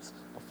it was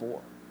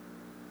before.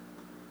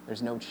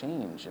 There's no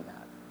change in that.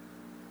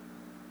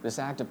 This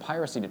act of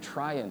piracy to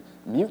try and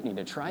mutiny,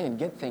 to try and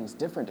get things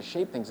different, to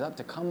shape things up,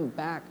 to come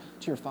back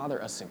to your father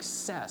a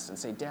success and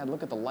say, Dad,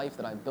 look at the life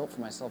that I built for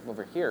myself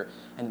over here.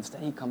 And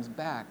instead he comes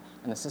back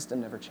and the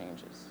system never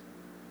changes.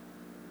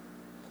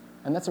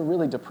 And that's a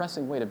really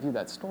depressing way to view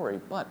that story,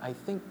 but I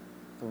think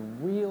the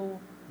real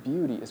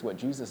beauty is what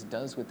Jesus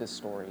does with this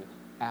story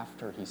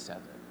after he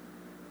says it.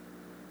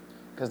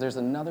 Because there's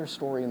another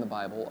story in the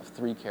Bible of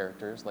 3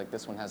 characters, like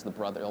this one has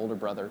the older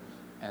brother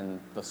and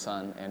the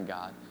son and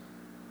God.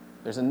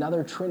 There's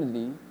another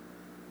Trinity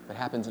that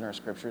happens in our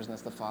scriptures, and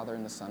that's the Father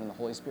and the Son and the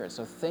Holy Spirit.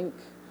 So think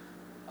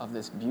of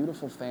this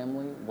beautiful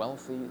family,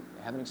 wealthy,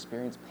 haven't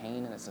experienced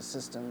pain, and it's a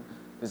system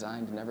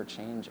designed to never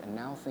change. And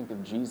now think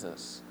of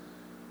Jesus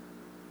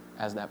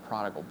as that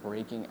prodigal,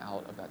 breaking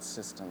out of that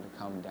system to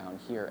come down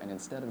here. And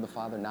instead of the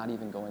Father not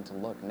even going to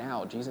look,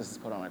 now Jesus is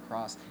put on a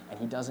cross, and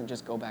he doesn't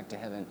just go back to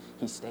heaven,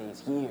 he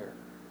stays here.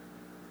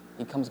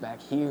 He comes back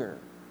here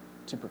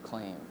to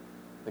proclaim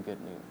the good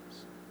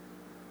news.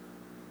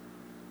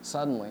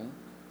 Suddenly,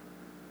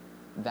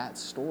 that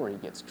story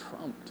gets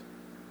trumped.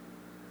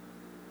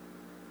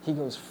 He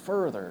goes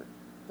further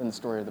than the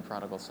story of the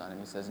prodigal son, and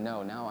he says,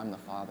 no, now I'm the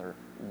Father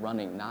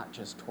running not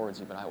just towards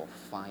you, but I will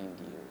find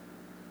you.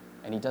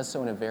 And he does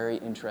so in a very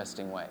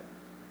interesting way.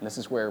 And this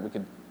is where we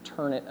could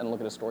turn it and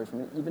look at a story from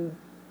an even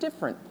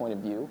different point of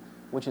view,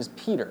 which is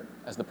Peter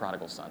as the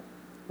prodigal son.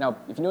 Now,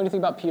 if you know anything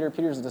about Peter,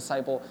 Peter's a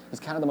disciple. He's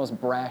kind of the most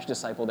brash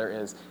disciple there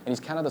is, and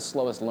he's kind of the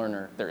slowest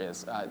learner there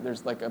is.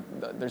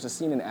 There's a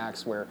scene in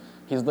Acts where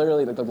he's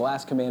literally, the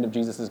last command of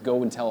Jesus is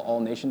go and tell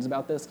all nations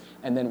about this,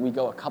 and then we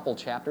go a couple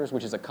chapters,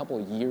 which is a couple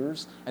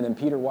years, and then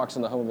Peter walks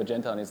in the home of a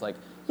Gentile, and he's like,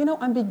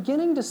 I'm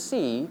beginning to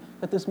see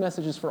that this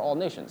message is for all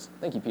nations.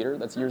 Thank you, Peter.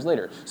 That's years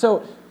later.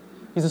 So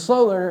he's a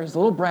slow learner, he's a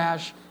little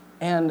brash,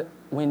 and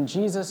when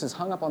Jesus is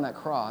hung up on that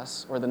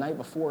cross, or the night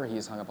before he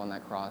is hung up on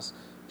that cross,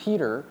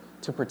 Peter,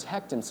 to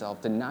protect himself,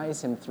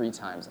 denies him 3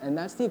 times. And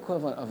that's the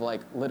equivalent of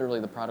literally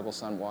the prodigal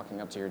son walking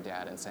up to your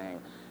dad and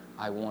saying,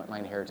 I want my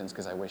inheritance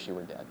because I wish you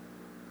were dead.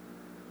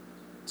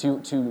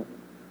 To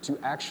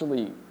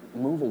actually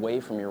move away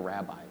from your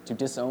rabbi, to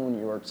disown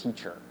your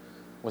teacher,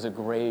 was a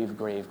grave,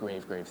 grave,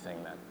 grave, grave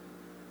thing then.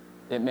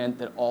 It meant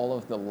that all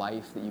of the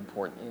life that you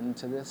poured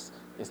into this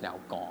is now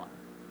gone.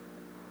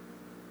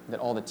 That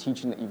all the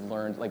teaching that you've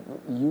learned,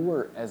 you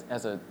were,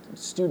 as a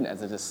student,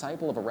 as a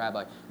disciple of a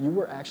rabbi, you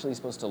were actually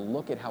supposed to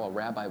look at how a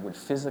rabbi would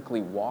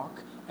physically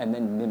walk and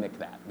then mimic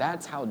that.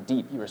 That's how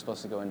deep you were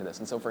supposed to go into this.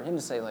 And so for him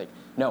to say,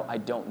 no, I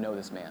don't know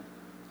this man.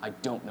 I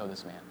don't know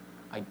this man.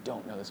 I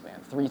don't know this man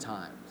 3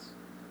 times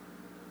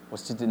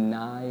was to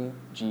deny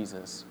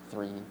Jesus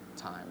 3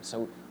 times.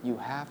 So you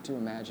have to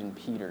imagine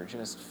Peter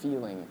just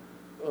feeling,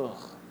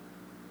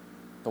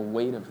 the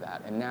weight of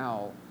that. And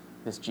now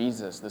this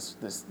Jesus,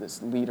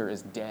 this leader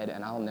is dead,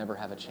 and I'll never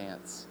have a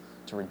chance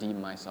to redeem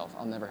myself.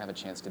 I'll never have a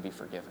chance to be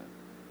forgiven.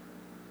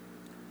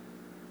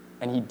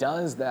 And he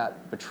does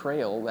that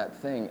betrayal, that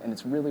thing, and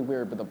it's really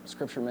weird, but the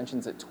scripture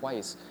mentions it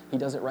twice. He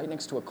does it right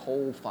next to a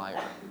coal fire.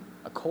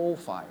 A coal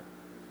fire.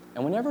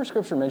 And whenever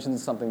scripture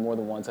mentions something more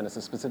than once and it's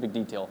a specific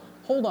detail,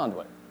 hold on to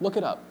it. Look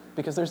it up.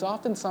 Because there's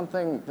often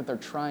something that they're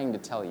trying to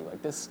tell you.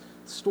 Like this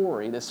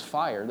story, this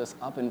fire, this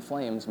up in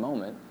flames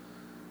moment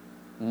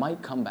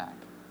might come back.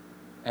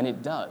 And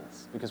it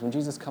does, because when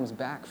Jesus comes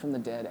back from the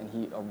dead and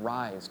he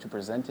arrives to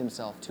present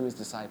himself to his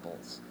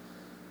disciples,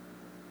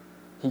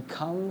 he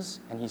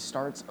comes and he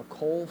starts a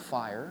coal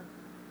fire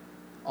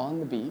on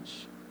the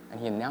beach, and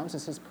he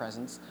announces his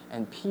presence,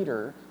 and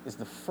Peter is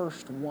the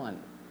first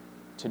one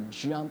to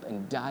jump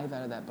and dive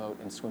out of that boat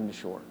and swim to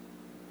shore.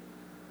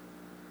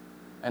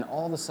 And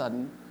all of a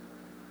sudden,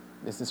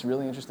 there's this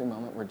really interesting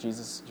moment where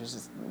Jesus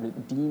just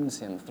redeems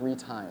him 3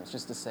 times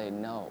just to say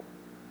no.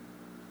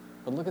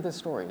 But look at this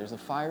story. There's a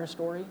fire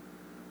story,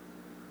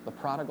 the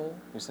prodigal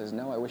who says,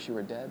 no, I wish you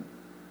were dead.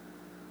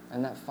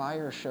 And that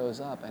fire shows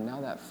up, and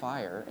now that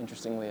fire,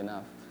 interestingly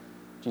enough,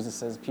 Jesus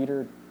says,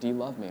 Peter, do you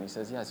love me? And he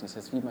says, yes. And he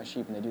says, feed my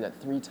sheep. And they do that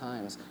 3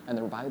 times, and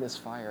they're by this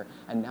fire,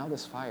 and now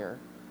this fire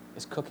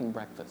is cooking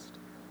breakfast.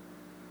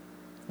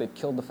 They've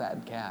killed the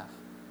fattened calf,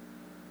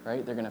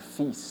 right? They're going to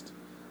feast.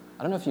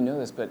 I don't know if you know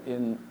this, but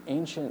in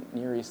ancient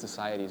Near East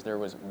societies, there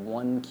was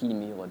 1 key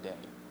meal a day,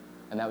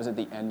 and that was at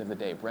the end of the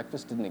day.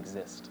 Breakfast didn't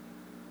exist.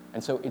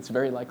 And so it's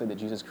very likely that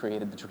Jesus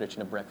created the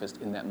tradition of breakfast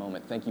in that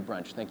moment. Thank you,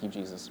 brunch. Thank you,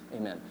 Jesus.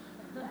 Amen.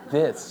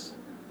 This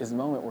is the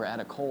moment where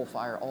at a coal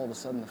fire, all of a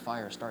sudden the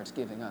fire starts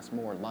giving us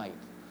more light.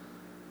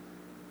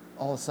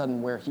 All of a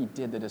sudden where he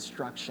did the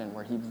destruction,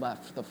 where he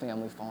left the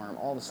family farm,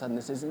 all of a sudden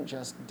this isn't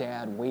just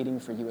dad waiting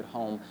for you at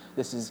home.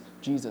 This is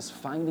Jesus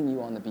finding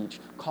you on the beach,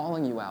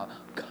 calling you out,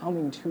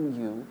 coming to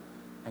you,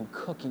 and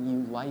cooking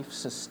you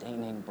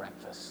life-sustaining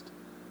breakfast.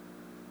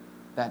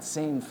 That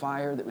same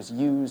fire that was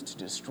used to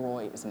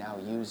destroy is now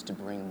used to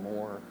bring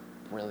more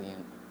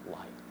brilliant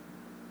light.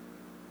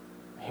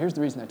 Here's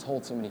the reason I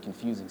told so many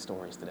confusing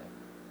stories today.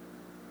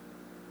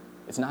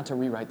 It's not to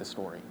rewrite the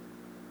story.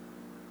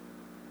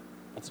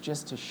 It's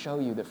just to show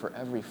you that for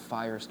every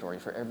fire story,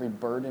 for every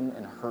burden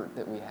and hurt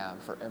that we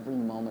have, for every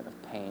moment of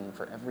pain,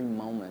 for every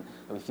moment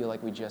that we feel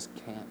like we just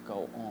can't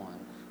go on,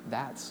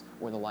 that's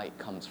where the light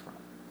comes from.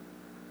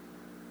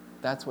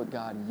 That's what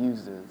God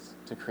uses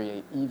to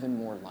create even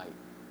more light.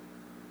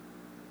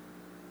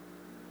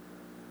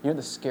 You know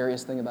the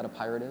scariest thing about a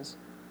pirate is?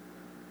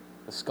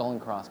 The skull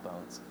and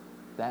crossbones.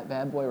 That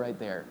bad boy right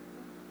there.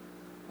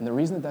 And the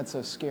reason that that's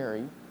so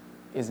scary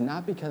is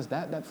not because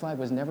that flag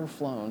was never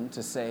flown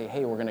to say,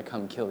 hey, we're going to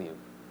come kill you.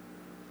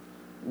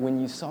 When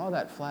you saw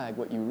that flag,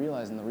 what you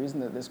realized, and the reason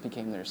that this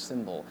became their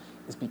symbol,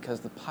 is because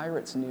the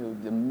pirates knew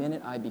the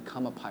minute I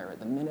become a pirate,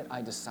 the minute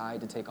I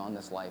decide to take on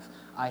this life,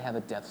 I have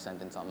a death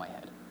sentence on my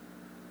head.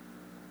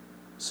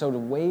 So to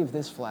wave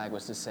this flag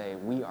was to say,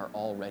 we are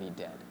already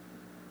dead.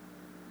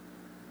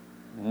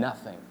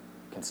 Nothing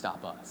can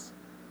stop us.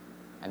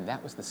 And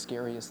that was the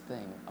scariest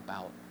thing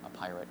about a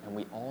pirate, and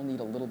we all need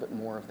a little bit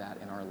more of that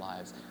in our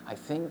lives. I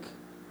think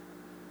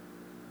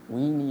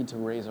we need to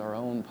raise our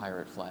own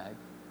pirate flag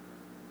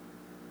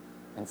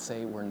and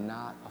say we're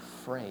not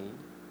afraid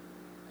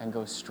and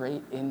go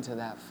straight into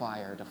that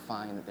fire to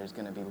find that there's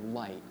going to be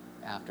light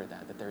after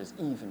that, that there is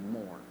even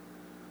more,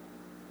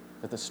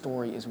 that the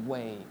story is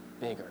way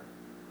bigger.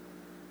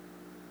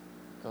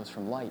 It goes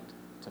from light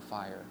to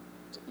fire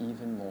to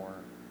even more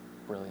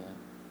brilliant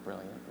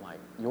light.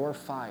 Your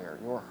fire,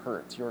 your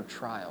hurts, your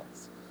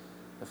trials,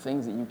 the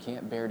things that you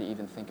can't bear to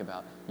even think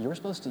about, you're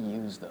supposed to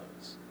use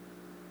those.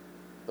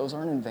 Those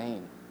aren't in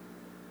vain.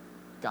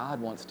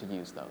 God wants to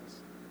use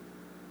those.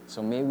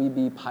 So may we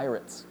be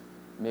pirates.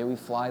 May we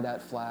fly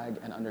that flag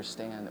and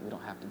understand that we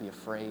don't have to be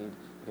afraid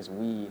because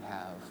we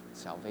have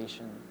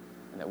salvation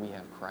and that we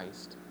have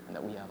Christ and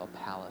that we have a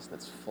palace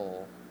that's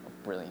full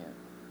of brilliant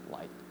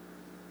light.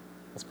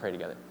 Let's pray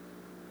together.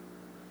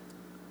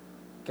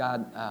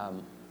 God,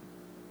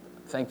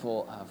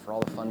 thankful for all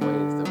the fun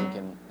ways that we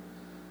can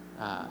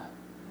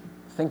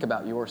think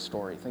about your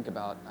story, think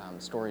about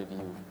the story of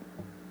you.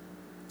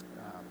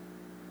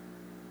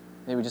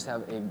 May we just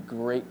have a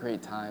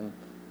great time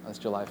on this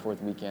July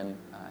 4th weekend,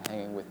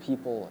 hanging with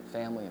people and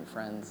family and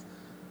friends.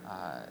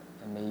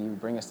 And may you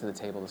bring us to the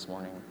table this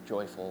morning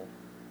joyful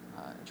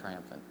and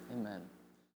triumphant. Amen.